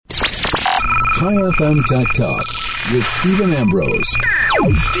Chai FM Tech Talk with Stephen Ambrose.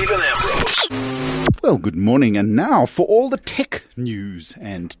 Well, good morning. And now for all the tech news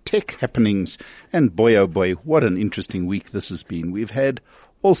and tech happenings. And boy, oh boy, what an interesting week this has been. We've had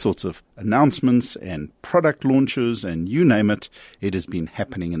all sorts of announcements and product launches and you name it. It has been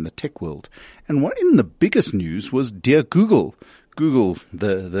happening in the tech world. And what in the biggest news was dear Google. Google,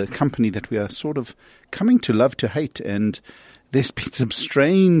 the company that we are sort of coming to love to hate. And there's been some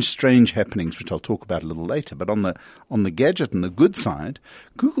strange happenings, which I'll talk about a little later. But on the gadget and the good side,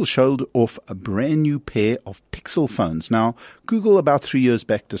 Google showed off a brand new pair of Pixel phones. Now, Google about 3 years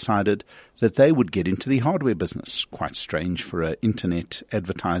back decided that they would get into the hardware business. Quite strange for an internet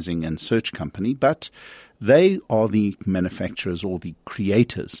advertising and search company, but they are the manufacturers or the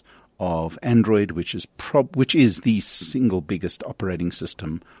creators of Android, which is the single biggest operating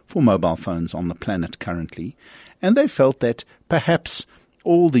system for mobile phones on the planet currently. And they felt that perhaps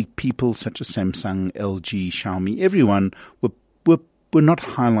all the people such as Samsung, LG, Xiaomi, everyone were not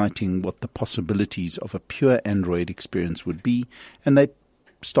highlighting what the possibilities of a pure Android experience would be, and they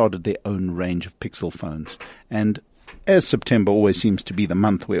started their own range of Pixel phones. And as September always seems to be the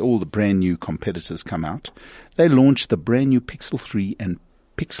month where all the brand new competitors come out, they launched the brand new Pixel 3 and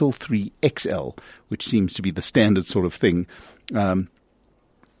Pixel 3 XL, which seems to be the standard sort of thing,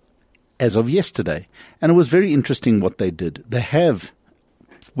 as of yesterday. And it was very interesting what they did. They have,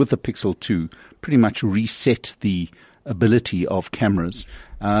 with the Pixel 2, pretty much reset the ability of cameras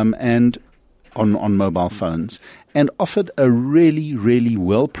and on mobile phones, and offered a really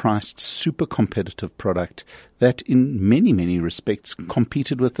well-priced, super competitive product that in many respects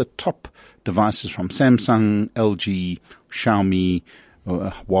competed with the top devices from Samsung, LG, Xiaomi,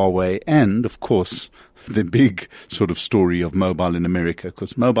 Huawei, and of course the big sort of story of mobile in America,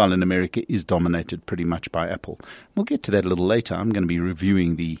 because mobile in America is dominated pretty much by Apple. We'll get to that a little later. I'm going to be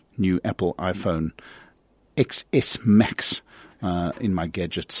reviewing the new Apple iPhone XS Max in my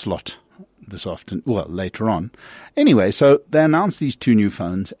gadget slot this afternoon, well, later on. Anyway, so they announced these two new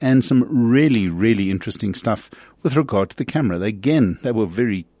phones and some really interesting stuff with regard to the camera. They were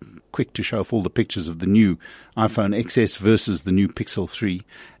very quick to show off all the pictures of the new iPhone XS versus the new Pixel 3.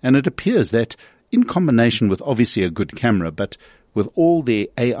 And it appears that in combination with obviously a good camera, but with all their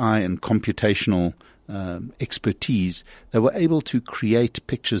AI and computational expertise, they were able to create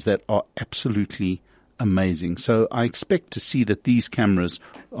pictures that are absolutely amazing. So I expect to see that these cameras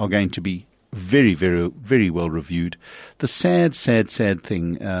are going to be very well reviewed. The sad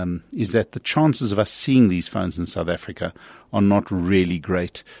thing is that the chances of us seeing these phones in South Africa are not really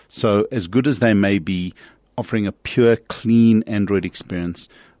great. So as good as they may be offering a pure, clean Android experience,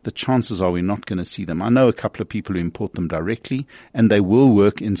 the chances are we're not going to see them. I know a couple of people who import them directly, and they will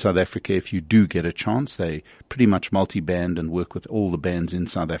work in South Africa if you do get a chance. They pretty much multi-band and work with all the bands in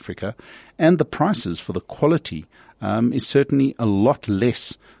South Africa. And the prices for the quality is certainly a lot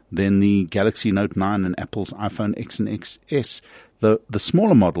less than the Galaxy Note 9 and Apple's iPhone X and XS. The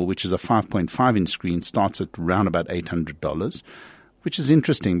smaller model, which is a 5.5-inch screen, starts at around about $800, which is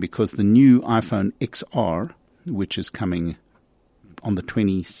interesting because the new iPhone XR, which is coming on the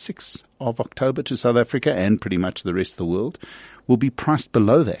 26th of October to South Africa and pretty much the rest of the world, will be priced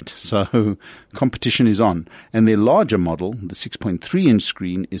below that. So competition is on. And their larger model, the 6.3-inch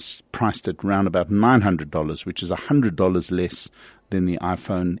screen, is priced at around about $900, which is $100 less than the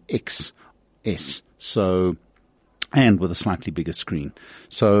iPhone XS. So, and with a slightly bigger screen.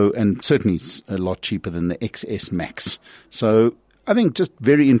 So, and certainly a lot cheaper than the XS Max. So I think just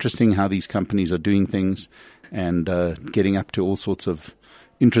very interesting how these companies are doing things and getting up to all sorts of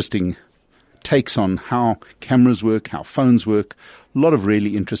interesting takes on how cameras work, how phones work. A lot of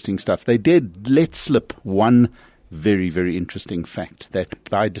really interesting stuff. They did let slip one very interesting fact, that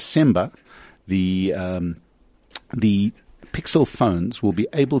by December, the Pixel phones will be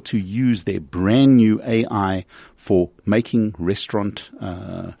able to use their brand new AI for making restaurant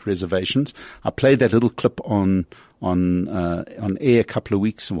reservations. I played that little clip on air a couple of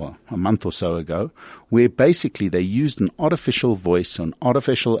weeks, well, a month or so ago, where basically they used an artificial voice, an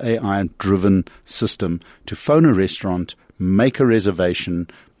artificial AI-driven system to phone a restaurant, make a reservation,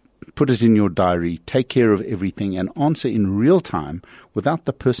 put it in your diary, take care of everything, and answer in real time without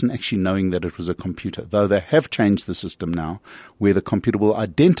the person actually knowing that it was a computer. Though they have changed the system now where the computer will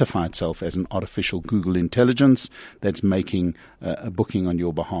identify itself as an artificial Google intelligence that's making a booking on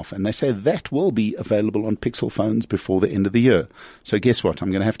your behalf. And they say that will be available on Pixel phones before the end of the year. So guess what?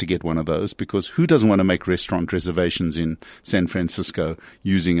 I'm going to have to get one of those, because who doesn't want to make restaurant reservations in San Francisco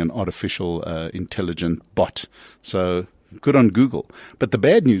using an artificial intelligent bot? So good on Google. But the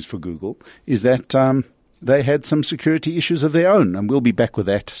bad news for Google is that they had some security issues of their own. And we'll be back with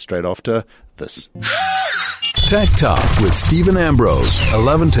that straight after this. Tech Talk with Stephen Ambrose,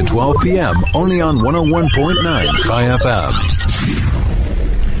 11 to 12 p.m. only on 101.9 Chai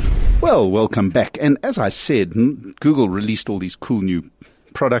FM. Well, welcome back. And as I said, Google released all these cool new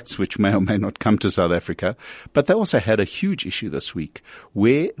products which may or may not come to South Africa, but they also had a huge issue this week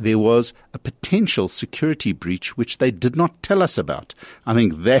where there was a potential security breach which they did not tell us about. I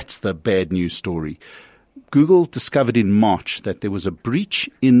think that's the bad news story. Google discovered in March that there was a breach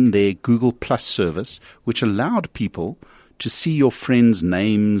in their Google Plus service which allowed people to see your friends'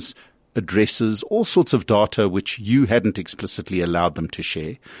 names, addresses, all sorts of data which you hadn't explicitly allowed them to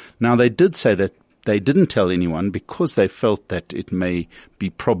share. Now, they did say that they didn't tell anyone because they felt that it may be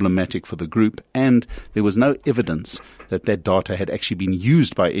problematic for the group, and there was no evidence that that data had actually been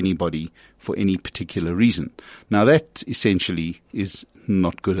used by anybody for any particular reason. Now, that essentially is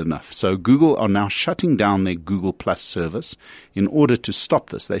not good enough. So Google are now shutting down their Google Plus service in order to stop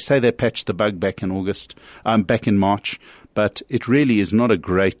this. They say they patched the bug back in March, but it really is not a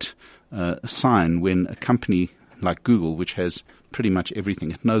great sign when a company like Google, which has pretty much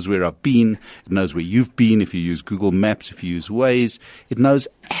everything. It knows where I've been. It knows where you've been. If you use Google Maps, if you use Waze, it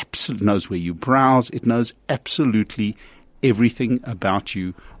knows where you browse. It knows absolutely everything about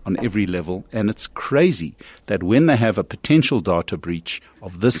you on every level. And it's crazy that when they have a potential data breach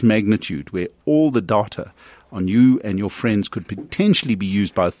of this magnitude, where all the data on you and your friends could potentially be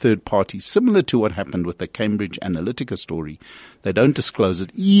used by a third party, similar to what happened with the Cambridge Analytica story, they don't disclose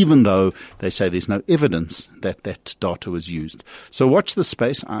it, even though they say there's no evidence that that data was used. So watch the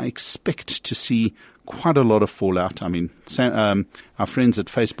space. I expect to see quite a lot of fallout. I mean, our friends at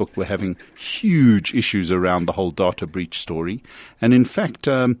Facebook were having huge issues around the whole data breach story. And in fact,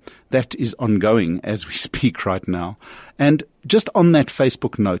 that is ongoing as we speak right now. And just on that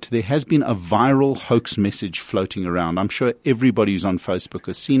Facebook note, there has been a viral hoax message floating around. I'm sure everybody who's on Facebook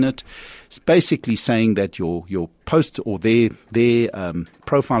has seen it. It's basically saying that your post or their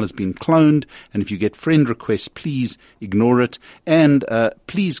profile has been cloned, and if you get friend requests, please ignore it, and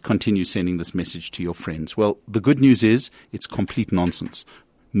please continue sending this message to your friends. Well, the good news is it's complete nonsense.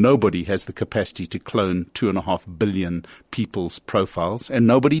 Nobody has the capacity to clone 2.5 billion people's profiles, and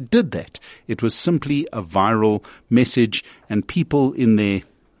nobody did that. It was simply a viral message, and people in their,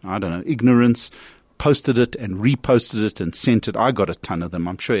 ignorance posted it and reposted it and sent it. I got a ton of them.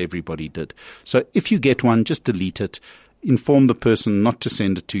 I'm sure everybody did. So if you get one, just delete it, inform the person not to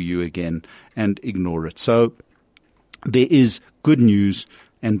send it to you again, and ignore it. So there is good news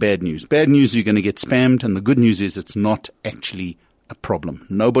and bad news. Bad news, you're going to get spammed, and the good news is it's not actually a problem.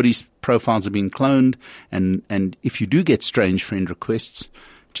 Nobody's profiles are being cloned, and if you do get strange friend requests,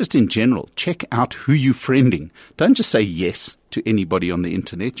 just in general, check out who you're friending. Don't just say yes to anybody on the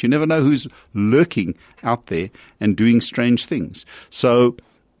internet. You never know who's lurking out there and doing strange things. So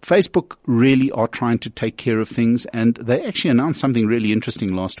Facebook really are trying to take care of things, and they actually announced something really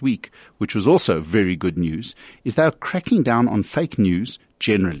interesting last week, which was also very good news, is they're cracking down on fake news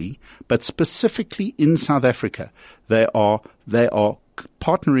generally, but specifically in South Africa. They are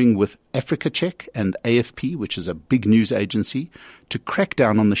partnering with Africa Check and AFP, which is a big news agency, to crack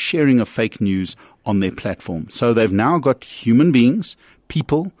down on the sharing of fake news on their platform. So they've now got human beings,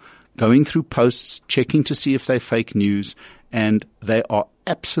 people, going through posts, checking to see if they're fake news, and they are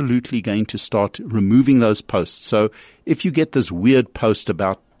absolutely going to start removing those posts. So if you get this weird post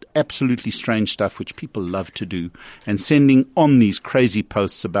about absolutely strange stuff, which people love to do, and sending on these crazy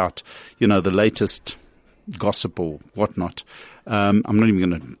posts about, the latest gossip or whatnot, I'm not even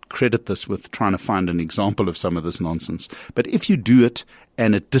going to credit this with trying to find an example of some of this nonsense. But if you do it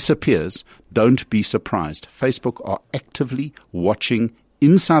and it disappears, don't be surprised. Facebook are actively watching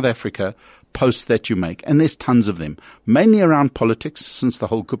in South Africa posts that you make, and there's tons of them, mainly around politics. Since the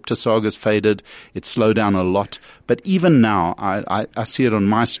whole Gupta saga's faded, it's slowed down a lot. But even now, I see it on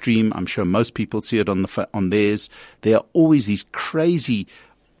my stream. I'm sure most people see it on theirs. There are always these crazy,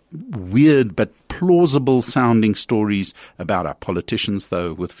 weird but plausible sounding stories about our politicians,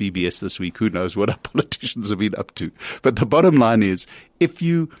 though with VBS this week, who knows what our politicians have been up to. But the bottom line is, if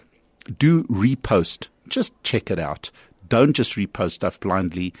you do repost, just check it out. Don't just repost stuff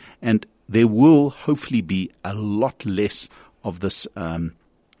blindly, and there will hopefully be a lot less of this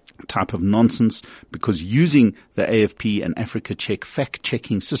type of nonsense, because using the AFP and Africa Check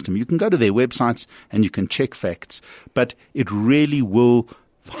fact-checking system, you can go to their websites and you can check facts, but it really will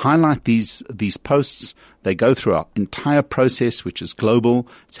highlight these posts. They go through our entire process, which is global.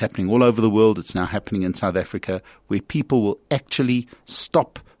 It's happening all over the world. It's now happening in South Africa, where people will actually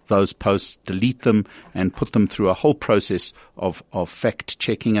stop those posts, delete them, and put them through a whole process of fact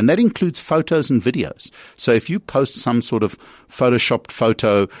checking. And that includes photos and videos. So if you post some sort of photoshopped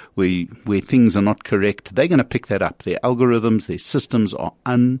photo where things are not correct, they're going to pick that up. Their algorithms, their systems are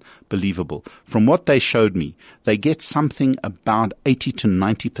unbelievable. From what they showed me, they get something about 80 to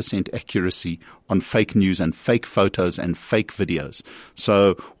 90% accuracy on fake news and fake photos and fake videos.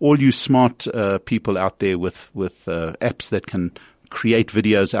 So all you smart people out there with apps that can create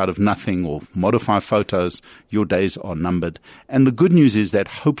videos out of nothing or modify photos, your days are numbered. And the good news is that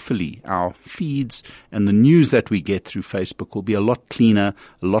hopefully our feeds and the news that we get through Facebook will be a lot cleaner,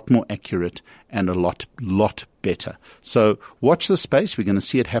 a lot more accurate, and a lot better. So watch the space. We're going to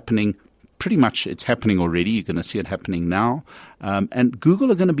see it happening. Pretty much it's happening already. You're going to see it happening now. And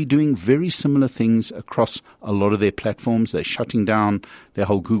Google are going to be doing very similar things across a lot of their platforms. They're shutting down their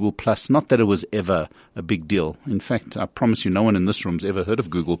whole Google Plus. Not that it was ever a big deal. In fact, I promise you, no one in this room's ever heard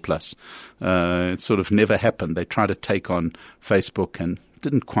of Google Plus. It sort of never happened. They tried to take on Facebook and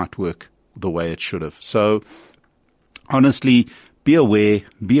didn't quite work the way it should have. So honestly, be aware,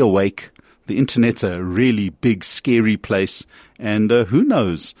 be awake. The internet's a really big, scary place, and who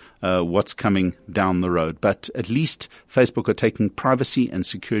knows what's coming down the road. But at least Facebook are taking privacy and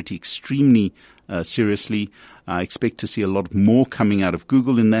security extremely seriously. I expect to see a lot more coming out of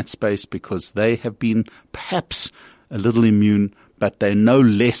Google in that space because they have been perhaps a little immune, but they're no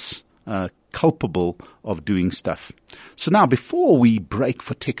less culpable of doing stuff. So now, before we break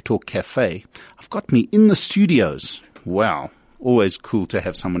for Tech Talk Cafe, I've got me in the studios. Wow. Always cool to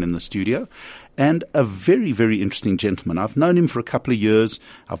have someone in the studio. And a very, very interesting gentleman. I've known him for a couple of years.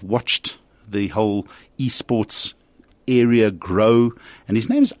 I've watched the whole esports area grow. And his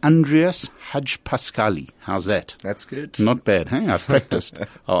name is Andreas Hajpaskali. How's that? That's good. Not bad, hey? I practiced. I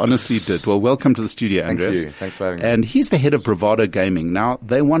honestly did. Well, welcome to the studio, Andreas. Thank you. Thanks for having me. And he's the head of Bravado Gaming. Now,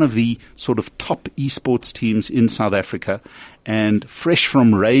 they're one of the sort of top esports teams in South Africa. And fresh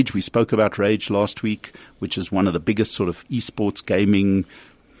from Rage, we spoke about Rage last week, which is one of the biggest sort of esports gaming,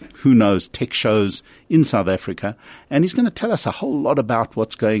 who knows, tech shows in South Africa. And he's going to tell us a whole lot about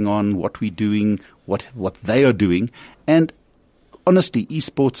what's going on, what we're doing, what they are doing. And honestly,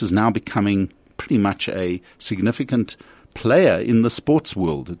 esports is now becoming pretty much a significant player in the sports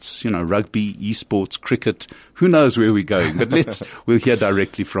world. It's, rugby, esports, cricket, who knows where we're going, but we'll hear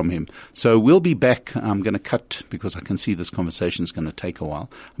directly from him. So we'll be back. I'm going to cut because I can see this conversation is going to take a while.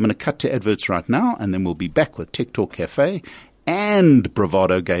 I'm going to cut to adverts right now, and then we'll be back with Tech Talk Cafe and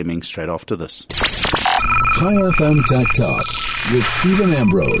Bravado Gaming straight after this. High FM Tech Talk with Stephen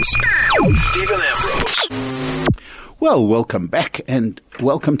Ambrose. Well, welcome back and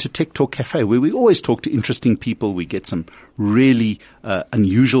welcome to Tech Talk Cafe, where we always talk to interesting people. We get some really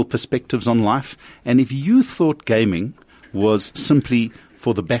unusual perspectives on life. And if you thought gaming was simply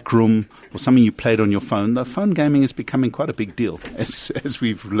for the back room or something you played on your phone, the phone gaming is becoming quite a big deal, as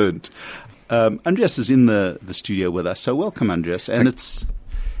we've learned. Andreas is in the studio with us. So welcome, Andreas. And it's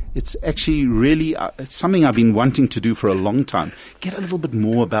actually really it's something I've been wanting to do for a long time. Get a little bit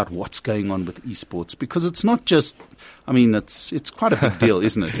more about what's going on with esports, because it's not just, it's quite a big deal,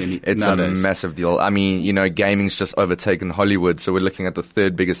 isn't it? It's nowadays a massive deal. Gaming's just overtaken Hollywood. So we're looking at the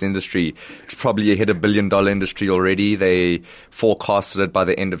third biggest industry. It's probably hit $1 billion industry already. They forecasted it by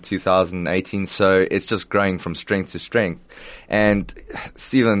the end of 2018. So it's just growing from strength to strength. And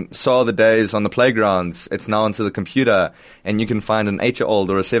Stephen, so are the days on the playgrounds. It's now onto the computer, and you can find an 8-year-old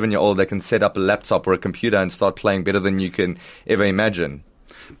or a 7-year-old that can set up a laptop or a computer and start playing better than you can ever imagine.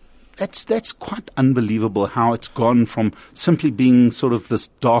 That's quite unbelievable how it's gone from simply being sort of this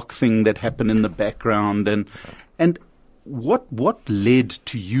dark thing that happened in the background. And what led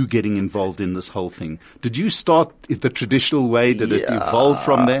to you getting involved in this whole thing? Did you start it the traditional way? Did it evolve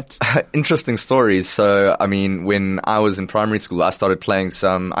from that? Interesting stories. So, when I was in primary school, I started playing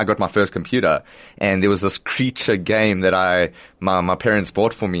I got my first computer, and there was this creature game that my parents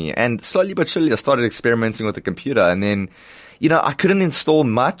bought for me. And slowly but surely I started experimenting with the computer. And then, I couldn't install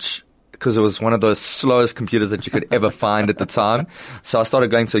much because it was one of those slowest computers that you could ever find at the time. So I started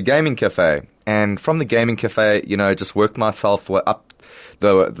going to a gaming cafe. And from the gaming cafe, just worked myself up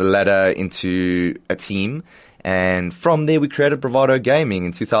the ladder into a team. And from there, we created Bravado Gaming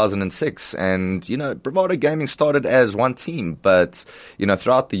in 2006. And, Bravado Gaming started as one team. But,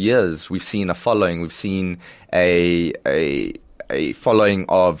 throughout the years, we've seen a following. We've seen a following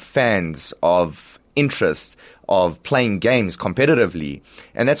of fans, of interest, of playing games competitively.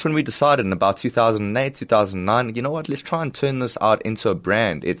 And that's when we decided in about 2008, 2009, you know what, let's try and turn this out into a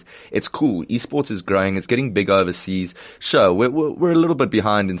brand. It's cool. Esports is growing. It's getting big overseas. Sure, we're a little bit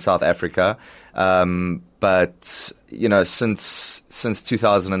behind in South Africa. But, since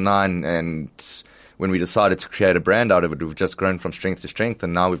 2009 and when we decided to create a brand out of it, we've just grown from strength to strength,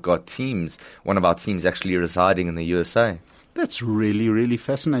 and now we've got teams. One of our teams actually residing in the USA. That's really, really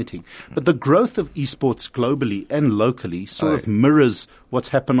fascinating. But the growth of esports globally and locally sort of mirrors what's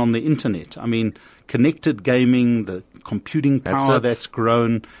happened on the internet. I mean, connected gaming, the computing power that's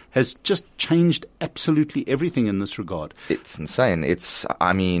grown has just changed absolutely everything in this regard. It's insane. They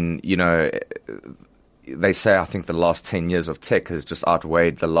say, I think the last 10 years of tech has just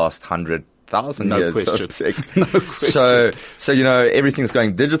outweighed the last 100,000 years of tech. No question. So everything's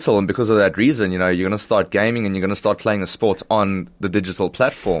going digital, and because of that reason, you're going to start gaming and you're going to start playing a sport on the digital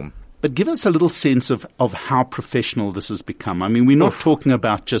platform. But give us a little sense of how professional this has become. I mean, we're not talking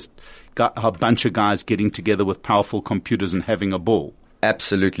about just a bunch of guys getting together with powerful computers and having a ball.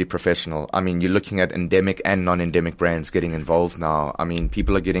 Absolutely professional. I mean, you're looking at endemic and non-endemic brands getting involved now. I mean,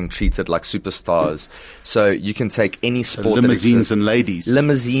 people are getting treated like superstars. So you can take any sport. So limousines and ladies.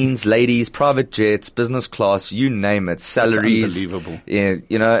 Limousines, ladies, private jets, business class, you name it. Salaries. That's unbelievable.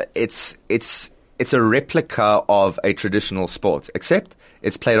 Yeah, it's a replica of a traditional sport, except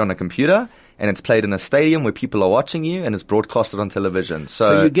it's played on a computer. And it's played in a stadium where people are watching you, and it's broadcasted on television.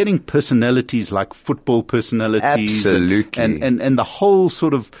 So you're getting personalities like football personalities. Absolutely. And the whole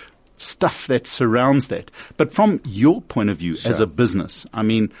sort of stuff that surrounds that. But from your point of view as a business, I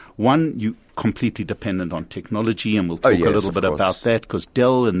mean, one, you completely dependent on technology, and we'll talk a little bit about that, because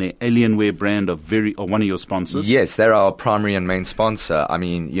Dell and their Alienware brand are one of your sponsors. Yes, they're our primary and main sponsor. I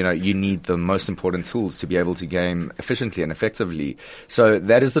mean, you need the most important tools to be able to game efficiently and effectively. So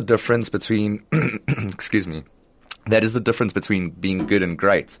that is the difference between, excuse me, that is the difference between being good and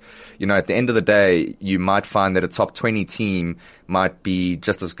great. At the end of the day, you might find that a top 20 team might be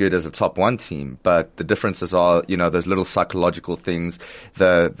just as good as a top 1 team, but the differences are, those little psychological things,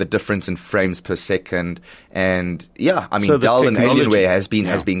 the difference in frames per second, and Dell and Alienware has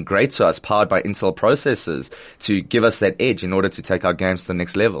been great to us, powered by Intel processors, to give us that edge in order to take our games to the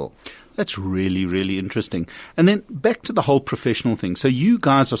next level. That's really, really interesting. And then back to the whole professional thing. So you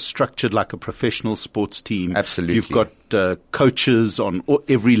guys are structured like a professional sports team. Absolutely. You've got coaches on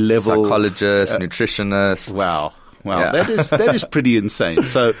every level. Psychologists, nutritionists. Wow. Yeah. That is pretty insane.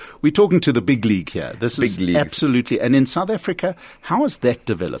 So we're talking to the big league here. This is big league. Absolutely. And in South Africa, how has that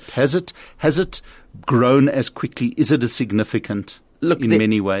developed? Has it grown as quickly? Is it as significant? Look, in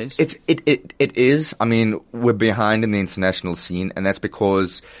many ways, it is. I mean, we're behind in the international scene, and that's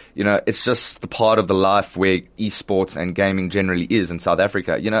because it's just the part of the life where esports and gaming generally is in South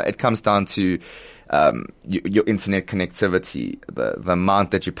Africa. It comes down to your internet connectivity, the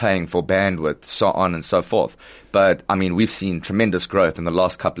amount that you're paying for bandwidth, so on and so forth. But, I mean, we've seen tremendous growth in the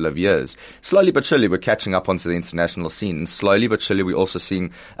last couple of years. Slowly but surely, we're catching up onto the international scene. And slowly but surely, we're also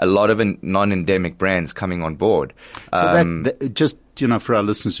seeing a lot of non-endemic brands coming on board. So that just, for our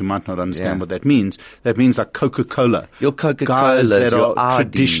listeners who might not understand what that means like Coca-Cola. Your Coca-Colas, guys that your are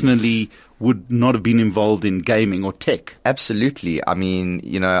RDs. Traditionally would not have been involved in gaming or tech. Absolutely. I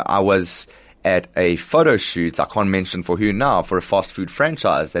mean, I was at a photo shoot, I can't mention for who now, for a fast food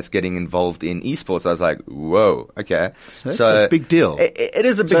franchise that's getting involved in esports. I was like, whoa, okay. So that's a big deal. It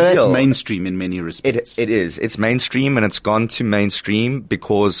is a big deal. So that's mainstream in many respects. It is. It's mainstream, and it's gone to mainstream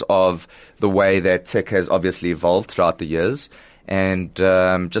because of the way that tech has obviously evolved throughout the years. And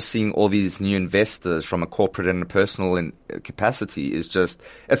just seeing all these new investors from a corporate and a personal capacity is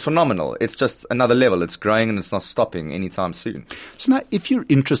it's phenomenal. It's just another level. It's growing, and it's not stopping anytime soon. So now, if you're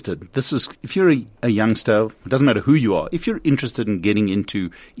interested, if you're a youngster, it doesn't matter who you are, if you're interested in getting into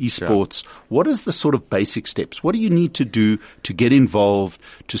esports, what is the sort of basic steps? What do you need to do to get involved,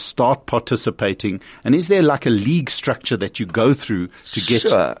 to start participating? And is there like a league structure that you go through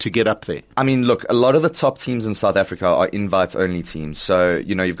to get up there? I mean, look, a lot of the top teams in South Africa are invite-only teams. So,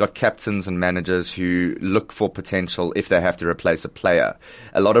 you've got captains and managers who look for potential if they have to replace a player.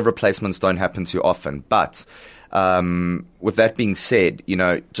 A lot of replacements don't happen too often, but with that being said,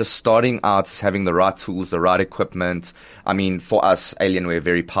 just starting out as having the right tools, the right equipment. I mean, for us, Alienware,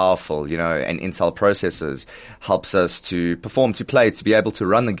 very powerful, and Intel processors helps us to perform, to play, to be able to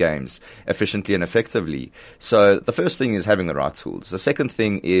run the games efficiently and effectively. So the first thing is having the right tools. The second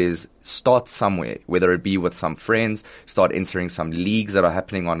thing is start somewhere, whether it be with some friends, start entering some leagues that are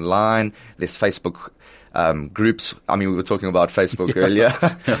happening online. There's Facebook groups. I mean, we were talking about Facebook earlier.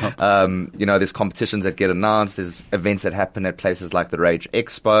 There's competitions that get announced. There's events that happen at places like the Rage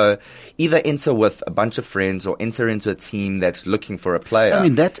Expo. Either enter with a bunch of friends or enter into a team that's looking for a player. I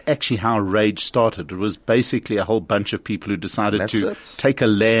mean, that's actually how Rage started. It was basically a whole bunch of people who decided to take a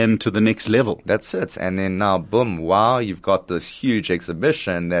LAN to the next level. That's it. And then now, boom, wow, you've got this huge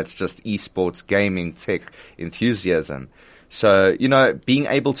exhibition that's just esports, gaming, tech, enthusiasm. So, being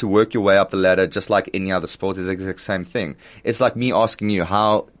able to work your way up the ladder just like any other sport is the exact same thing. It's like me asking you,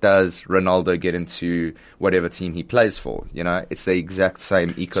 how does Ronaldo get into whatever team he plays for? It's the exact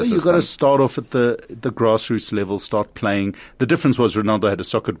same ecosystem. So you've got to start off at the grassroots level, start playing. The difference was Ronaldo had a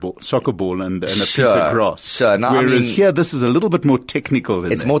soccer ball and a piece of grass. Sure. Now, whereas here, this is a little bit more technical.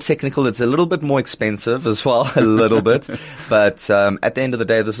 It's more technical. It's a little bit more expensive as well, a little bit. But at the end of the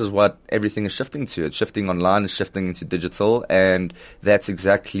day, this is what everything is shifting to. It's shifting online, it's shifting into digital. And that's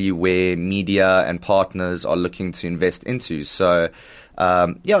exactly where media and partners are looking to invest into. So,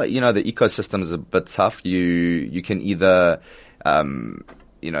 the ecosystem is a bit tough. You can either,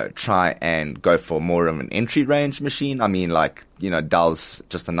 try and go for more of an entry range machine. I mean, Dell's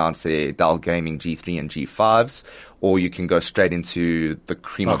just announced their Dell Gaming G3 and G5s, or you can go straight into the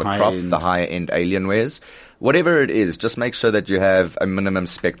cream of the crop, the higher end Alienwares. Whatever it is, just make sure that you have a minimum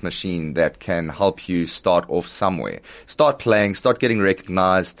spec machine that can help you start off somewhere. Start playing, start getting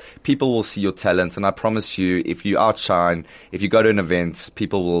recognized. People will see your talent, and I promise you, if you outshine, if you go to an event,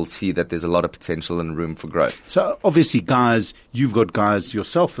 people will see that there's a lot of potential and room for growth. So obviously, guys, you've got guys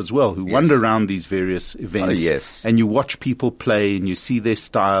yourself as well who wander around these various events. Yes. And you watch people play, and you see their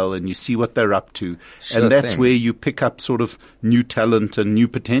style, and you see what they're up to. And that's where you pick up sort of new talent and new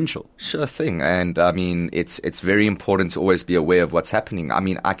potential. Sure thing. And I mean, it's very important to always be aware of what's happening. I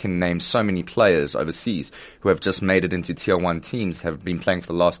mean, I can name so many players overseas who have just made it into tier 1 teams, have been playing for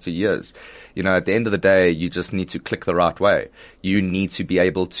the last 2 years. At the end of the day, you just need to click the right way. You need to be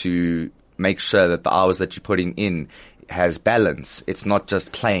able to make sure that the hours that you're putting in has balance. It's not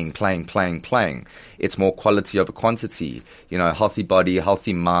just playing. It's more quality over quantity. Healthy body,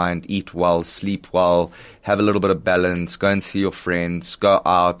 healthy mind, eat well, sleep well, have a little bit of balance, go and see your friends, go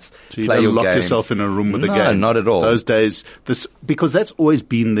out, so you play don't your lock games. yourself in a room with a game. No, not at all. Those days, because that's always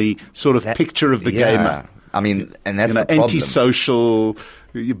been the sort of picture of the gamer. I mean, and that's the problem. Antisocial,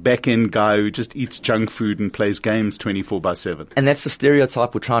 back-end guy who just eats junk food and plays games 24/7. And that's the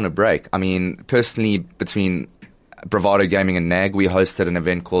stereotype we're trying to break. I mean, personally, between Bravado Gaming and NAG, we hosted an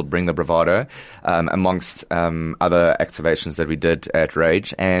event called Bring the Bravado, amongst other activations that we did at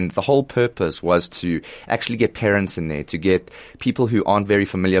Rage. And the whole purpose was to actually get parents in there, to get people who aren't very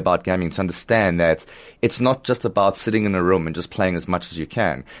familiar about gaming to understand that it's not just about sitting in a room and just playing as much as you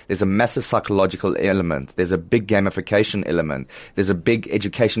can. There's a massive psychological element. There's a big gamification element. There's a big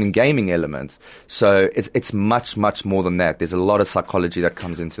education in gaming element. So it's much, much more than that. There's a lot of psychology that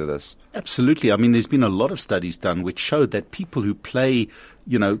comes into this. Absolutely. I mean, there's been a lot of studies done which showed that people who play,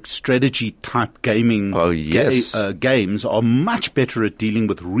 strategy type gaming games are much better at dealing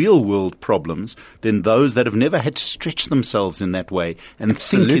with real world problems than those that have never had to stretch themselves in that way and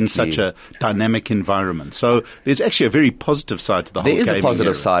think in such a dynamic environment. So there's actually a very positive side to the whole gaming. There is a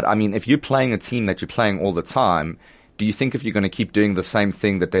positive side. I mean, if you're playing a team that you're playing all the time, do you think if you're going to keep doing the same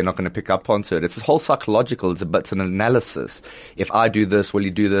thing that they're not going to pick up onto it? It's a whole psychological, it's an analysis. If I do this, will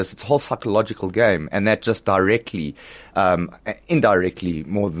you do this? It's a whole psychological game. And that just directly, indirectly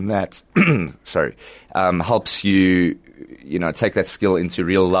more than that, helps you, take that skill into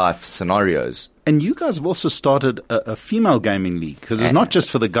real life scenarios. And you guys have also started a female gaming league, because it's not just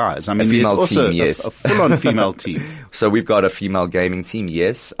for the guys. I mean, there's also a full-on female team. So we've got a female gaming team,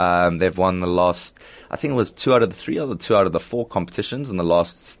 yes. They've won the last, I think it was 2 out of the 3 or 2 out of the 4 competitions in the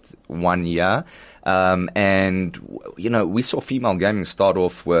last 1 year. We saw female gaming start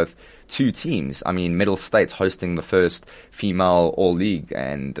off with 2 teams. I mean, Middle States hosting the first female all-league,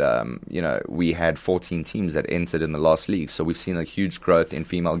 and, we had 14 teams that entered in the last league. So we've seen a huge growth in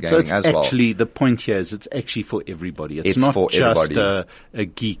female gaming as well. So it's actually, the point here is it's actually for everybody. It's not for just everybody. a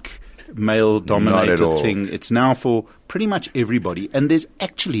geek, male-dominated thing. It's now for pretty much everybody. And there's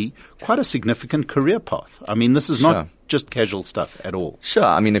actually quite a significant career path. I mean, this is not just casual stuff at all. Sure.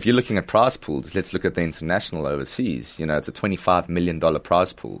 I mean, if you're looking at prize pools, let's look at the international overseas. It's a $25 million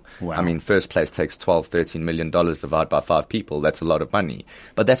prize pool. Wow. I mean, first place takes $13 million divided by 5 people. That's a lot of money.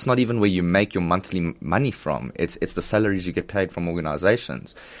 But that's not even where you make your monthly money from. It's the salaries you get paid from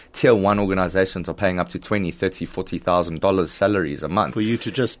organizations. Tier 1 organizations are paying up to $20,000, $30,000, $40,000 salaries a month. For you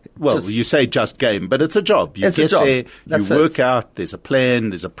to you say just game, but it's a job. You get there, That's you work it. out, there's a plan,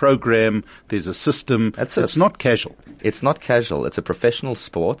 there's a program, there's a system. That's it. It's not casual. It's not casual. It's a professional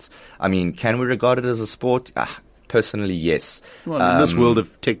sport. I mean, can we regard it as a sport? Personally, yes. Well, in this world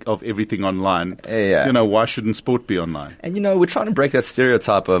of tech, of everything online, Yeah. why shouldn't sport be online? And, we're trying to break that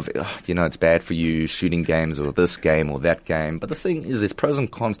stereotype of, it's bad for you shooting games or this game or that game. But the thing is, there's pros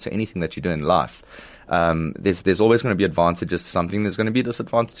and cons to anything that you do in life. There's always going to be advantages to something. There's going to be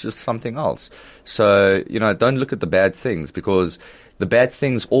disadvantages to something else. So, don't look at the bad things, because the bad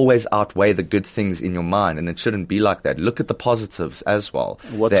things always outweigh the good things in your mind, and it shouldn't be like that. Look at the positives as well.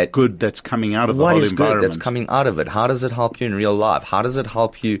 What's good that's coming out of the whole What is environment? good that's coming out of it? How does it help you in real life? How does it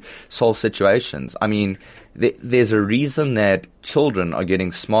help you solve situations? I mean, there's a reason that children are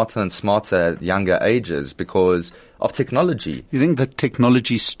getting smarter and smarter at younger ages because of technology. You think that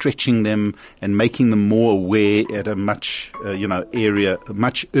technology is stretching them and making them more aware at a much, a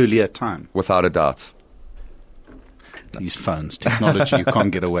much earlier time? Without a doubt. These phones, technology, you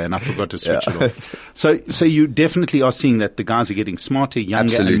can't get away, and I forgot to switch it off. So you definitely are seeing that the guys are getting smarter,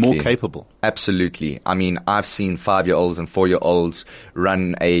 younger, and more capable. Absolutely. I mean, I've seen 5-year-olds and 4-year-olds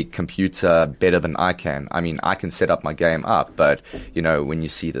run a computer better than I can. I mean, I can set up my game up, but, when you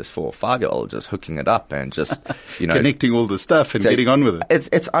see this 4 or 5-year-old just hooking it up and just, connecting all the stuff and getting on with it.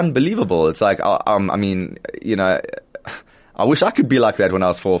 It's unbelievable. It's like, I wish I could be like that when I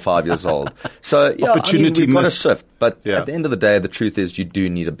was 4 or 5 years old. So, Opportunity we've got to missed. shift. But Yeah. at the end of the day, the truth is you do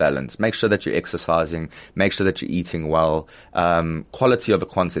need a balance. Make sure that you're exercising. Make sure that you're eating well. Quality over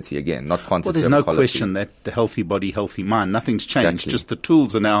quantity, again, not quantity Well, there's over no quality. question that the healthy body, healthy mind, nothing's changed. Exactly. Just the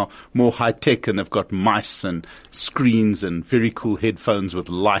tools are now more high tech, and they've got mice and screens and very cool headphones with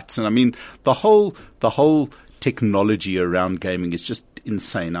lights. And I mean, the whole technology around gaming is just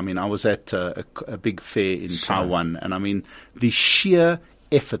insane. I mean, I was at a big fair in Taiwan, and I mean, the sheer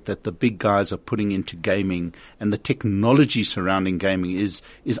effort that the big guys are putting into gaming and the technology surrounding gaming is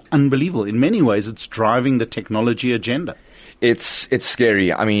unbelievable. In many ways, it's driving the technology agenda. It's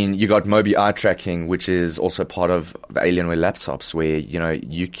scary. I mean, you got Mobi eye tracking, which is also part of the Alienware laptops, where,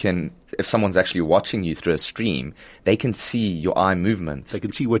 you can, if someone's actually watching you through a stream, they can see your eye movement. They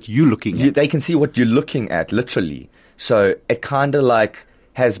can see what you're looking at. They can see what you're looking at, literally. So it kind of like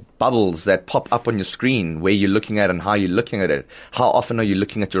has bubbles that pop up on your screen where you're looking at and how you're looking at it. How often are you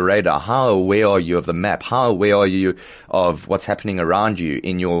looking at your radar? How aware are you of the map? How aware are you of what's happening around you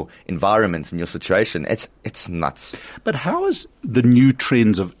in your environment, in your situation? It's nuts. But how is the new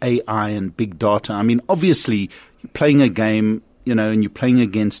trends of AI and big data? I mean, obviously, you're playing a game, and you're playing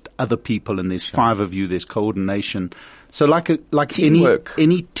against other people, and there's 5 of you, there's coordination. So like Teamwork.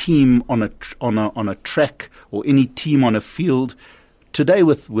 any team on a track or any team on a field, today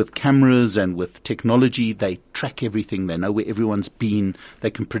with cameras and with technology, they track everything. They know where everyone's been.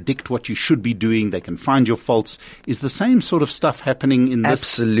 They can predict what you should be doing. They can find your faults. Is the same sort of stuff happening in this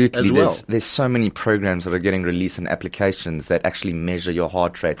Absolutely. as well? There's so many programs that are getting released and applications that actually measure your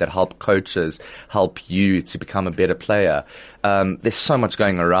heart rate, that help coaches, help you to become a better player. There's so much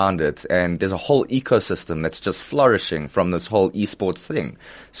going around it, and there's a whole ecosystem that's just flourishing from this whole esports thing.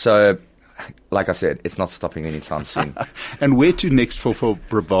 So, like I said, it's not stopping anytime soon. And where to next for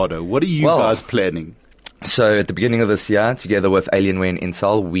Bravado? What are you guys planning? So at the beginning of this year, together with Alienware and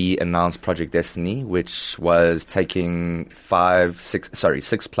Intel, we announced Project Destiny, which was taking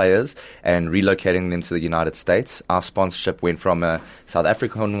 6 players and relocating them to the United States. Our sponsorship went from a South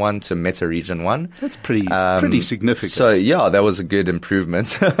African one to Meta Region 1. That's pretty significant. So yeah, that was a good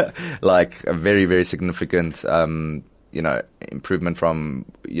improvement, like a very, very significant improvement from,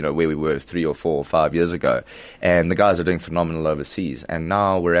 where we were 3 or 4 or 5 years ago. And the guys are doing phenomenal overseas. And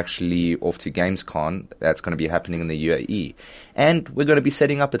now we're actually off to Gamescom. That's going to be happening in the UAE. And we're going to be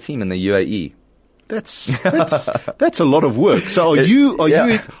setting up a team in the UAE. That's a lot of work. So are you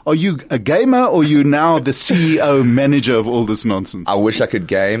a gamer, or are you now the CEO manager of all this nonsense? I wish I could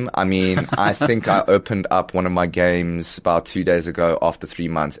game. I mean, I think I opened up one of my games about 2 days ago after 3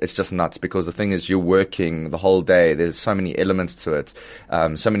 months. It's just nuts, because the thing is, you're working the whole day. There's so many elements to it,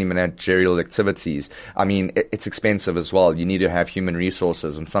 so many managerial activities. I mean, it's expensive as well. You need to have human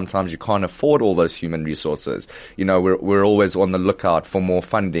resources, and sometimes you can't afford all those human resources. We're always on the lookout for more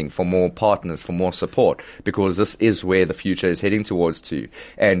funding, for more partners, for more support, because this is where the future is heading towards to.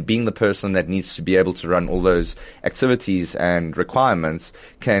 And being the person that needs to be able to run all those activities and requirements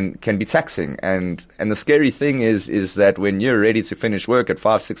can be taxing. And the scary thing is that when you're ready to finish work at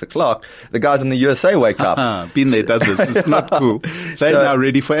 5-6 o'clock, the guys in the USA wake up. Been there, done this. It's not cool. They're now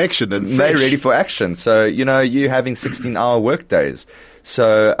ready for action. And they're ready for action. So, you're having 16-hour work days.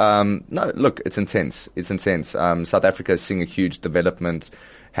 So, no, look, it's intense. It's intense. South Africa is seeing a huge development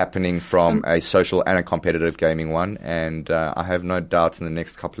happening from a social and a competitive gaming one. And I have no doubt in the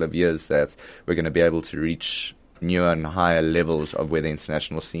next couple of years that we're going to be able to reach newer and higher levels of where the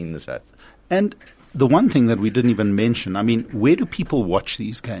international scene is at. And the one thing that we didn't even mention, I mean, where do people watch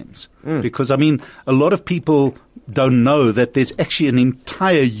these games? Because, I mean, a lot of people don't know that there's actually an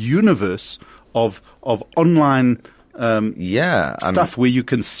entire universe of online stuff where you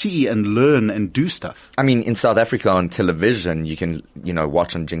can see and learn and do stuff. I mean, in South Africa on television, you can,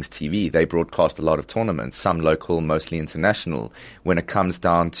 watch on Jinx TV. They broadcast a lot of tournaments, some local, mostly international. When it comes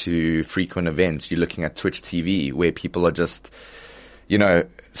down to frequent events, you're looking at Twitch TV, where people are just,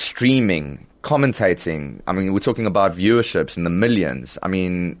 streaming, commentating. I mean, we're talking about viewerships in the millions. I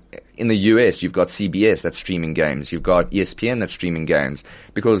mean, in the US, you've got CBS that's streaming games. You've got ESPN that's streaming games.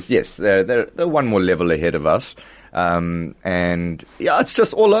 Because, yes, they're one more level ahead of us. And yeah, it's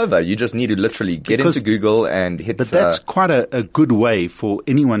just all over. You just need to literally get into Google and hit. But that's quite a good way for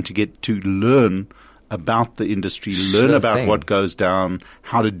anyone to get to learn about the industry, learn about what goes down,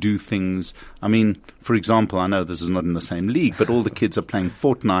 how to do things. I mean, for example, I know this is not in the same league, but all the kids are playing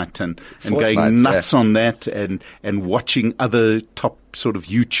Fortnite and going nuts on that and watching other top sort of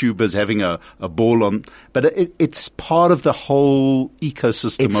YouTubers having a ball on. But it's part of the whole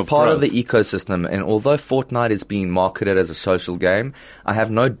ecosystem of growth. It's part of the ecosystem. And although Fortnite is being marketed as a social game, I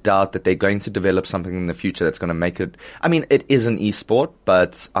have no doubt that they're going to develop something in the future that's going to make it. I mean, it is an esport,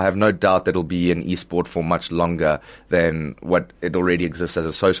 but I have no doubt that it'll be an esport for much longer than what it already exists as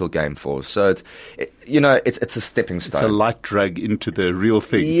a social game for. So it's a stepping stone. It's a light drag into the real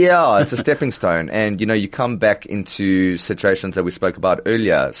thing. Yeah, it's a stepping stone. And, you come back into situations that we spoke about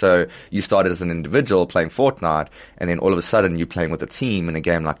earlier. So you started as an individual playing Fortnite, and then all of a sudden you're playing with a team in a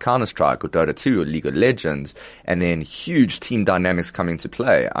game like Counter-Strike or Dota 2 or League of Legends, and then huge team dynamics come into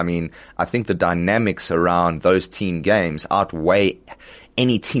play. I mean, I think the dynamics around those team games outweigh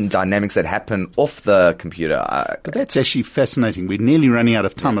any team dynamics that happen off the computer. But that's actually fascinating. We're nearly running out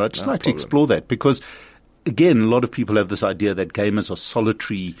of time. I'd just like to explore that because, again, a lot of people have this idea that gamers are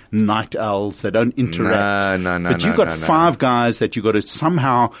solitary night owls. They don't interact. No. But you've got five guys that you've got to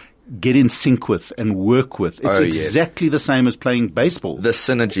somehow get in sync with and work with. It's exactly the same as playing baseball. The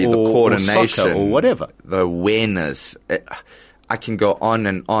synergy, the coordination. Or soccer or whatever. The awareness. I can go on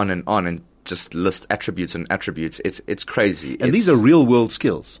and on and on and just list attributes and attributes. It's crazy. And these are real world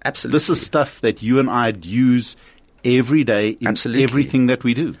skills. Absolutely. This is stuff that you and I use every day in everything that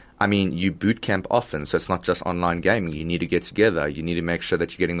we do. I mean, you boot camp often, so it's not just online gaming. You need to get together. You need to make sure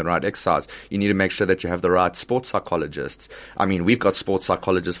that you're getting the right exercise. You need to make sure that you have the right sports psychologists. I mean, we've got sports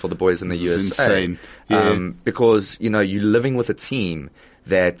psychologists for the boys in the USA. Insane. Yeah. Because, you're living with a team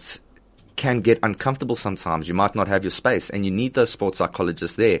that can get uncomfortable sometimes. You might not have your space, and you need those sports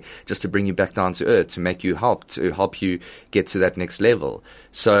psychologists there just to bring you back down to earth, to make you help you get to that next level.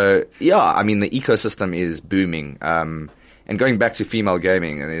 So, yeah, I mean, the ecosystem is booming. And going back to female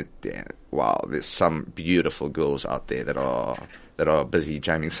gaming, and there's some beautiful girls out there that are busy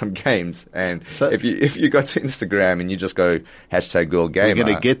jamming some games. And so if you go to Instagram and you just go #girlgamer, we're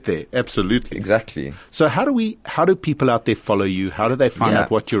going to get there. Absolutely. Exactly. So how do people out there follow you? How do they find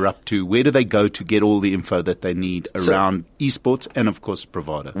out what you're up to? Where do they go to get all the info that they need around esports and, of course,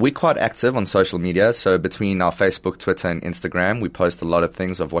 Bravado? We're quite active on social media. So between our Facebook, Twitter, and Instagram, we post a lot of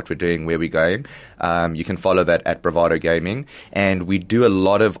things of what we're doing, where we're going. You can follow that at Bravado Gaming. And we do a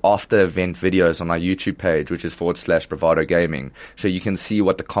lot of after-event videos on our YouTube page, which is /Bravado Gaming. So you can see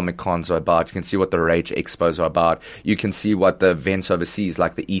what the Comic Cons are about. You can see what the Rage Expos are about. You can see what the events overseas,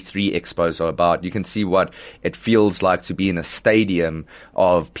 like the E3 Expos, are about. You can see what it feels like to be in a stadium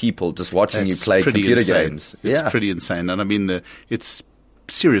of people just watching you play computer games. It's pretty insane. And I mean, it's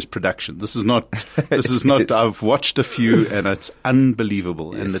serious production. This is not, I've watched a few and it's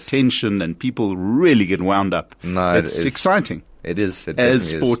unbelievable. Yes. And the tension and people really get wound up. No, it's exciting. It is. As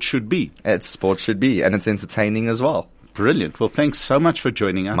sport should be. As sport should be. And it's entertaining as well. Brilliant. Well, thanks so much for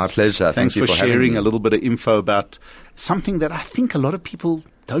joining us. My pleasure. Thanks for sharing a little bit of info about something that I think a lot of people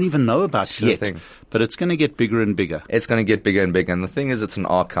don't even know about yet. But it's going to get bigger and bigger. It's going to get bigger and bigger. And the thing is, it's an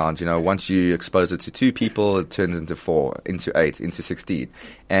R count. Once you expose it to 2 people, it turns into 4, into 8, into 16.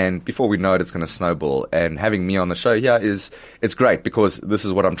 And before we know it, it's going to snowball. And having me on the show here it's great because this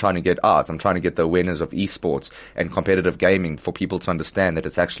is what I'm trying to get out. I'm trying to get the awareness of esports and competitive gaming for people to understand that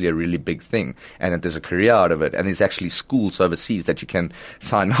it's actually a really big thing and that there's a career out of it. And there's actually schools overseas that you can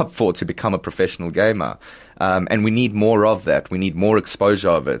sign up for to become a professional gamer. And we need more of that. We need more exposure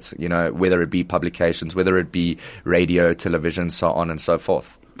of it, whether it be publications, whether it be radio, television, so on and so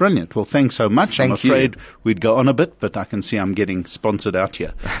forth. Brilliant. Well, thanks so much. I'm Thank you. afraid we'd go on a bit, but I can see I'm getting sponsored out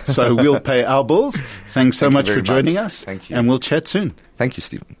here. So we'll pay our bills. Thanks so Thank you much for very joining much. us. Thank you. And we'll chat soon. Thank you,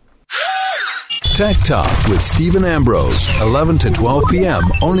 Stephen. Tech Talk with Stephen Ambrose, 11 to 12 p.m.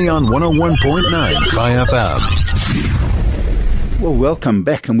 only on 101.9 FM. Well, welcome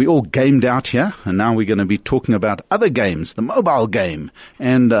back. And we all gamed out here. And now we're going to be talking about other games, the mobile game,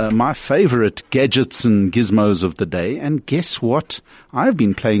 and my favorite gadgets and gizmos of the day. And guess what? I've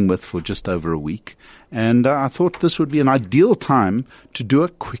been playing with for just over a week. And I thought this would be an ideal time to do a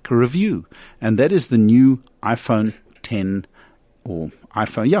quick review. And that is the new iPhone 10 or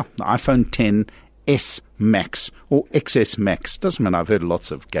iPhone, the iPhone 10s Max or XS Max. Doesn't matter. I've heard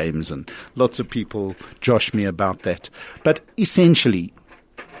lots of games and lots of people josh me about that. But essentially,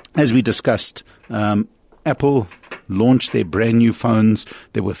 as we discussed, Apple launched their brand new phones.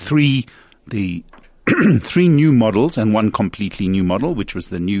 There were three new models and one completely new model, which was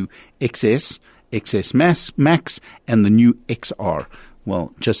the new XS Max, and the new XR.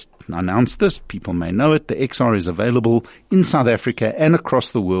 Well, just announced this. People may know it. The XR is available in South Africa and across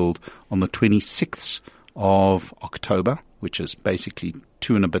the world on the 26th of October, which is basically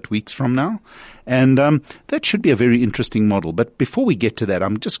 2 and a bit weeks from now. And that should be a very interesting model. But before we get to that,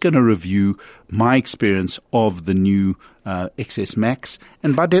 I'm just going to review my experience of the new XS Max.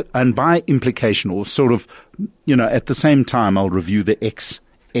 And by implication, or sort of, at the same time, I'll review the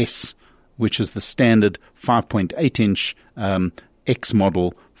XS, which is the standard 5.8-inch X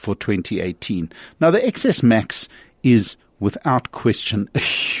model for 2018. Now, the XS Max is without question a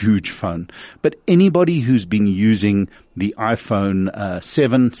huge phone, but anybody who's been using the iPhone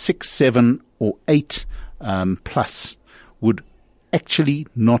 6, 7, or 8 Plus would actually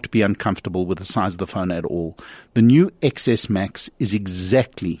not be uncomfortable with the size of the phone at all. The new XS Max is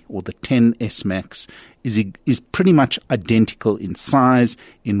exactly, or the 10s Max is pretty much identical in size,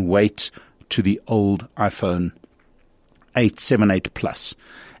 in weight, to the old iPhone 8, 7, 8 Plus.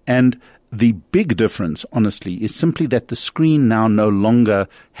 And the big difference, honestly, is simply that the screen now no longer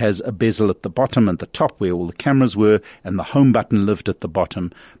has a bezel at the bottom and the top where all the cameras were, and the home button lived at the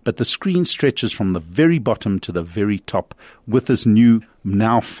bottom. But the screen stretches from the very bottom to the very top with this new,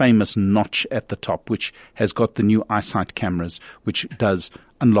 now famous notch at the top, which has got the new iSight cameras, which does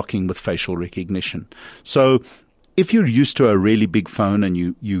unlocking with facial recognition. So if you're used to a really big phone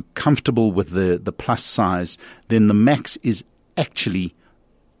and you're comfortable with the plus size, then the Max is actually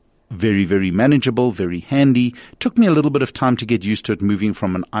very, very manageable, very handy. Took me a little bit of time to get used to it, moving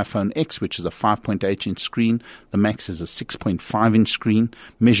from an iPhone X, which is a 5.8-inch screen. The Max is a 6.5-inch screen,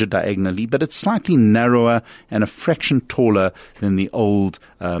 measured diagonally, but it's slightly narrower and a fraction taller than the old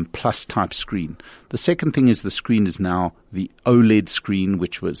Plus-type screen. The second thing is the screen is now the OLED screen,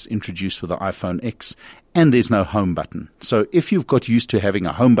 which was introduced with the iPhone X, and there's no home button. So if you've got used to having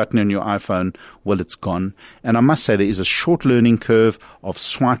a home button on your iPhone, well, it's gone. And I must say there is a short learning curve of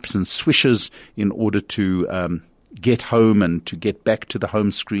swipes and swishes in order to get home and to get back to the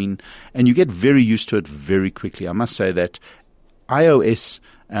home screen. And you get very used to it very quickly. I must say that iOS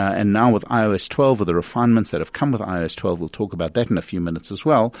and now with iOS 12, or the refinements that have come with iOS 12, we'll talk about that in a few minutes as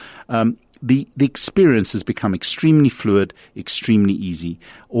well, the experience has become extremely fluid, extremely easy.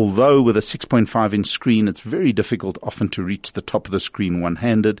 Although with a 6.5-inch screen, it's very difficult often to reach the top of the screen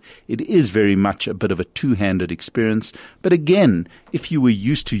one-handed. It is very much a bit of a two-handed experience. But again, if you were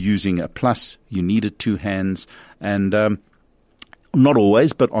used to using a Plus, you needed two hands, and not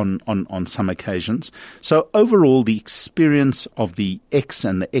always, but on some occasions. So overall, the experience of the X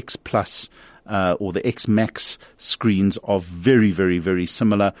and the X Plus or the X Max screens are very, very, very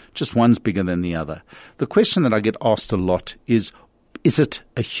similar. Just one's bigger than the other. The question that I get asked a lot is it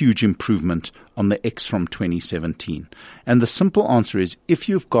a huge improvement on the X from 2017? And the simple answer is, if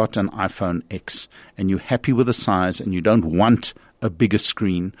you've got an iPhone X and you're happy with the size and you don't want a bigger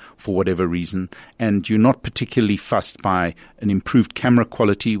screen for whatever reason, and you're not particularly fussed by an improved camera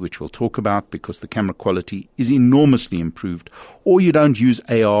quality, which we'll talk about because the camera quality is enormously improved, or you don't use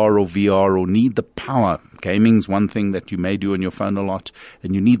AR or VR or need the power. Gaming's one thing that you may do on your phone a lot,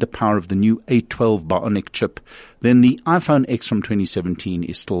 and you need the power of the new A12 Bionic chip, then the iPhone X from 2017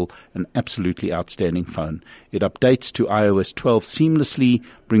 is still an absolutely outstanding phone. It updates to iOS 12 seamlessly,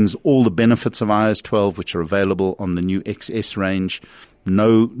 brings all the benefits of iOS 12, which are available on the new XS range.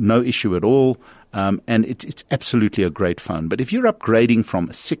 No issue at all. And it's absolutely a great phone. But if you're upgrading from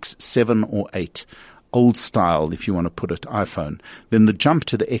a 6, 7, or 8, old style, if you want to put it, iPhone, then the jump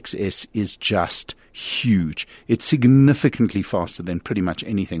to the XS is just huge. It's significantly faster than pretty much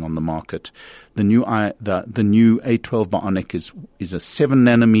anything on the market. The new A12 Bionic is a 7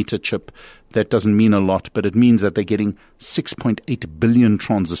 nanometer chip. that doesn't mean a lot, but it means that they're getting 6.8 billion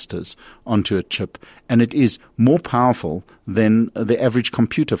transistors onto a chip, and it is more powerful than the average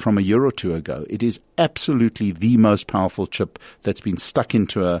computer from a year or two ago. It is absolutely the most powerful chip that's been stuck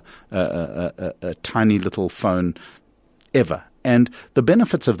into a tiny little phone ever. And the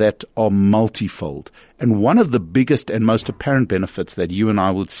benefits of that are multifold. And one of the biggest and most apparent benefits that you and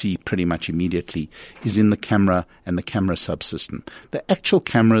I will see pretty much immediately is in the camera and the camera subsystem. The actual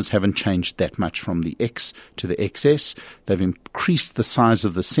cameras haven't changed that much from the X to the XS. They've increased the size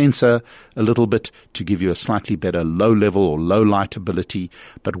of the sensor a little bit to give you a slightly better low level or low light ability.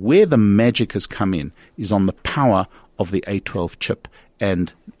 But where the magic has come in is on the power of the A12 chip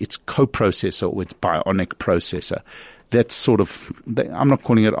and its coprocessor or its bionic processor. That's sort of, I'm not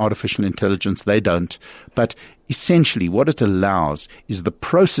calling it artificial intelligence, they don't. But essentially what it allows is the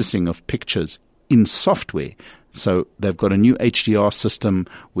processing of pictures in software. So they've got a new HDR system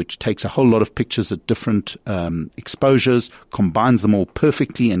which takes a whole lot of pictures at different exposures, combines them all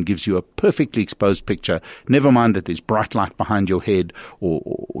perfectly and gives you a perfectly exposed picture. Never mind that there's bright light behind your head or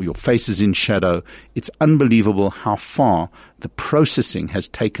your face is in shadow. It's unbelievable how far the processing has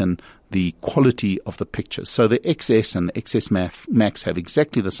taken the quality of the pictures. So the XS and the XS Max have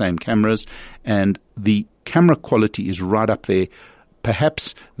exactly the same cameras, and the camera quality is right up there.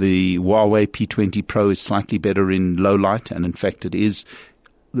 Perhaps the Huawei P20 Pro is slightly better in low light, and in fact it is.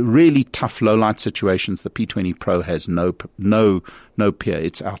 The really tough low light situations, the P20 Pro has no peer.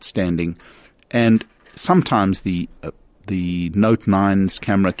 It's outstanding. And sometimes the Note 9's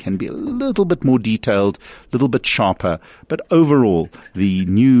camera can be a little bit more detailed, a little bit sharper, but overall the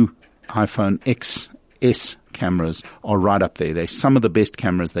new iPhone XS cameras are right up there. They're some of the best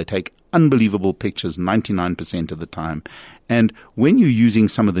cameras. They take unbelievable pictures 99% of the time. And when you're using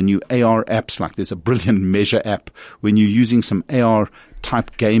some of the new AR apps, like there's a brilliant Measure app, when you're using some AR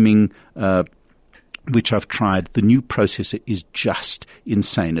type gaming, which I've tried, the new processor is just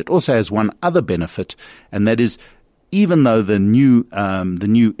insane. It also has one other benefit, and that is even though the new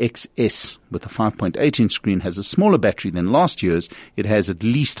XS with the 5.8-inch screen has a smaller battery than last year's, it has at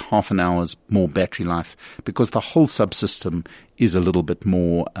least half an hour's more battery life because the whole subsystem is a little bit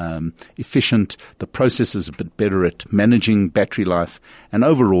more efficient. The processor is a bit better at managing battery life, and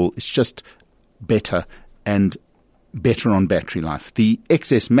overall it's just better and better on battery life. The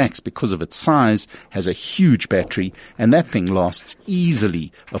XS Max, because of its size, has a huge battery, and that thing lasts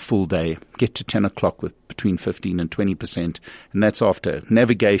easily a full day. Get to 10 o'clock with between 15 and 20%, and that's after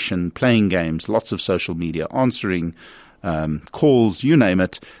navigation, playing games, lots of social media, answering calls, you name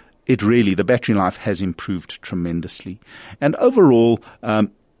it. The battery life has improved tremendously. And overall,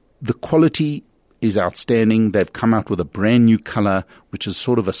 the quality is outstanding. They've come out with a brand new color, which is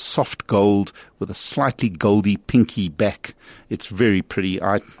sort of a soft gold with a slightly goldy pinky back. It's very pretty.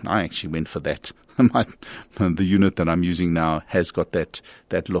 I actually went for that. The unit that I'm using now has got that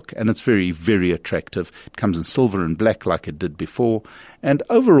look, and it's very, very attractive. It comes in silver and black like it did before. And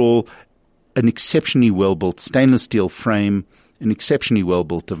overall, an exceptionally well-built stainless steel frame, an exceptionally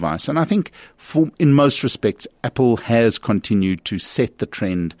well-built device. And I think in most respects, Apple has continued to set the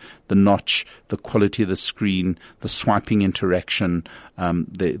trend, the notch, the quality of the screen, the swiping interaction,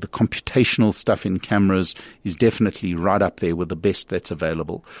 the computational stuff in cameras is definitely right up there with the best that's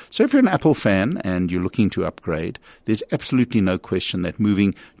available. So if you're an Apple fan and you're looking to upgrade, there's absolutely no question that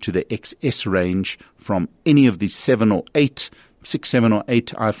moving to the XS range from any of the 6, 7 or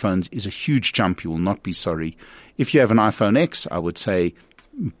 8 iPhones is a huge jump. You will not be sorry. If you have an iPhone X, I would say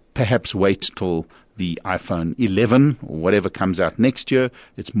perhaps wait till the iPhone 11 or whatever comes out next year.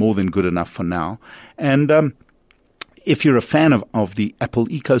 It's more than good enough for now. And if you're a fan of the Apple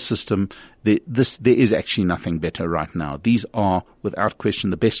ecosystem, there is actually nothing better right now. These are, without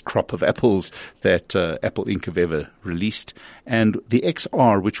question, the best crop of apples that Apple Inc. have ever released. And the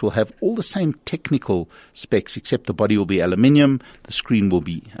XR, which will have all the same technical specs, except the body will be aluminium, the screen will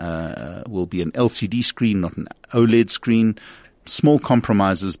be an LCD screen, not an OLED screen. Small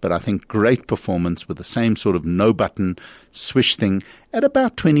compromises, but I think great performance with the same sort of no-button swish thing at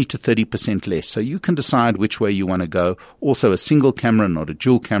about 20 to 30% less. So you can decide which way you want to go. Also a single camera, not a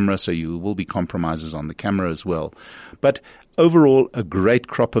dual camera, so you will be compromises on the camera as well. But overall, a great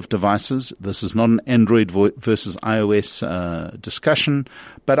crop of devices. This is not an Android versus iOS discussion,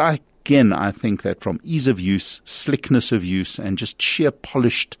 but I think that from ease of use, slickness of use, and just sheer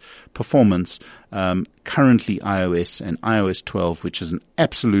polished performance, currently iOS and iOS 12, which is an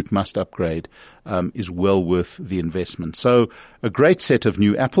absolute must upgrade, is well worth the investment. So a great set of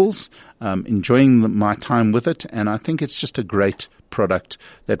new apples, enjoying my time with it, and I think it's just a great product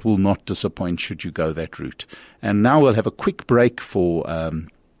that will not disappoint should you go that route. And now we'll have a quick break for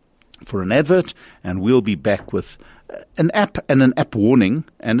for an advert, and we'll be back with an app and an app warning,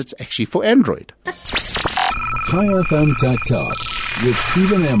 and it's actually for Android. High FM Tech Talk with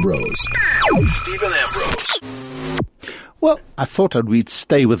Stephen Ambrose. Well, I thought we'd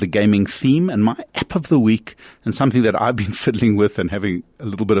stay with the gaming theme, and my app of the week, and something that I've been fiddling with and having a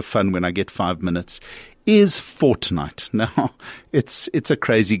little bit of fun when I get 5 minutes, is Fortnite. Now, it's a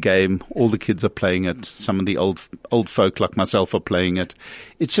crazy game. All the kids are playing it. Some of the old folk like myself are playing it.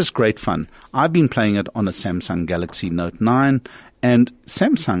 It's just great fun. I've been playing it on a Samsung Galaxy Note 9, and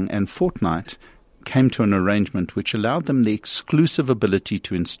Samsung and Fortnite came to an arrangement which allowed them the exclusive ability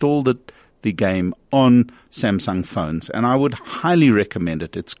to install the game on Samsung phones, and I would highly recommend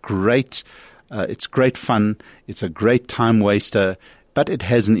it. It's great. It's great fun. It's a great time waster, but it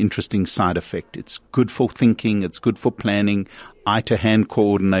has an interesting side effect. It's good for thinking. It's good for planning, eye-to-hand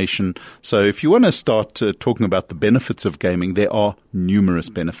coordination. So if you want to start talking about the benefits of gaming, there are numerous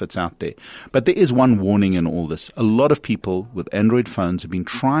benefits out there. But there is one warning in all this. A lot of people with Android phones have been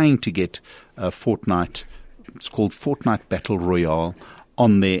trying to get Fortnite. It's called Fortnite Battle Royale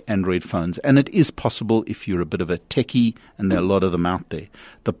on their Android phones. And it is possible if you're a bit of a techie, and there are a lot of them out there.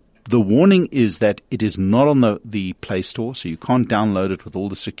 The warning is that it is not on the Play Store, so you can't download it with all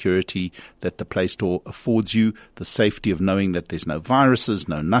the security that the Play Store affords you, the safety of knowing that there's no viruses,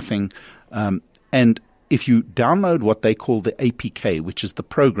 no nothing. And if you download what they call the APK, which is the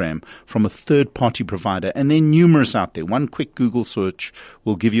program from a third-party provider, and there are numerous out there. One quick Google search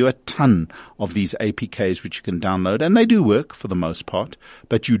will give you a ton of these APKs which you can download, and they do work for the most part,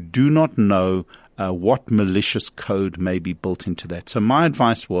 but you do not know what malicious code may be built into that. So my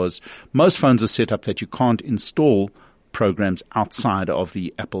advice was, most phones are set up that you can't install programs outside of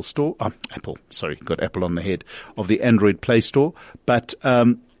the Apple Store. Got Apple on the head, of the Android Play Store. But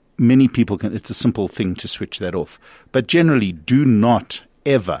many people can, it's a simple thing to switch that off. But generally, do not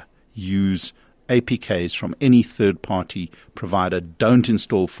ever use APKs from any third-party provider. Don't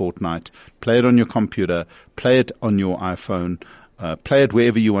install Fortnite. Play it on your computer. Play it on your iPhone. Play it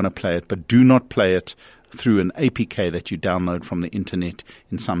wherever you want to play it, but do not play it through an APK that you download from the internet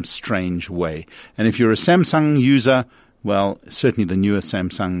in some strange way. And if you're a Samsung user, well, certainly the newer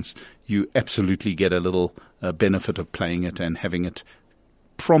Samsungs, you absolutely get a little benefit of playing it and having it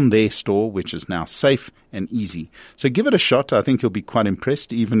from their store, which is now safe and easy. So give it a shot. I think you'll be quite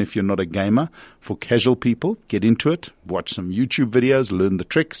impressed, even if you're not a gamer. For casual people, get into it, watch some YouTube videos, learn the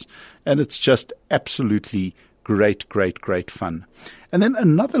tricks, and it's just absolutely great fun. And then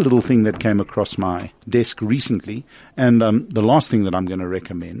another little thing that came across my desk recently, and the last thing that I'm going to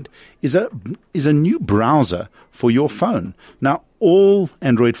recommend is a new browser for your phone. Now, all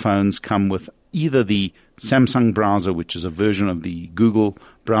Android phones come with either the Samsung browser, which is a version of the Google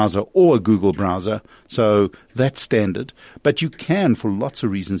browser, or a Google browser. So that's standard. But you can, for lots of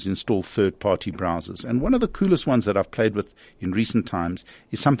reasons, install third-party browsers. And one of the coolest ones that I've played with in recent times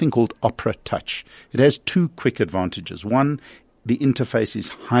is something called Opera Touch. It has two quick advantages. One, the interface is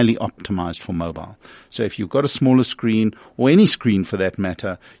highly optimized for mobile. So if you've got a smaller screen, or any screen for that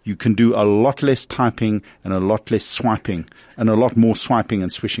matter, you can do a lot less typing and a lot less swiping, and a lot more swiping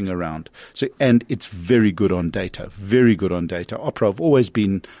and swishing around. So, and it's very good on data, Opera have always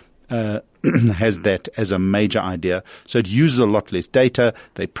been has that as a major idea. So it uses a lot less data.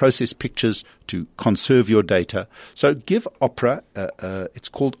 They process pictures to conserve your data. So give Opera, it's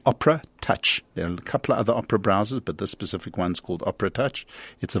called Opera Touch. There are a couple of other Opera browsers, but this specific one's called Opera Touch.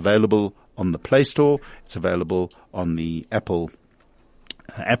 It's available on the Play Store. It's available on the Apple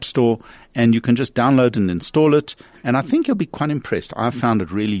App Store, and you can just download and install it, and I think you'll be quite impressed. I've found it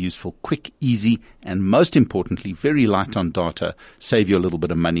really useful, quick, easy, and most importantly, very light on data. Save you a little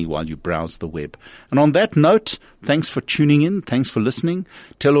bit of money while you browse the web. And on that note, thanks for tuning in. Thanks for listening.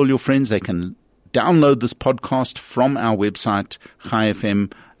 Tell all your friends they can download this podcast from our website, High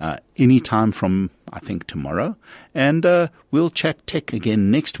FM, anytime from, I think, tomorrow. And we'll chat tech again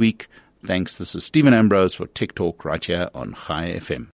next week. Thanks. This is Stephen Ambrose for Tech Talk right here on High FM.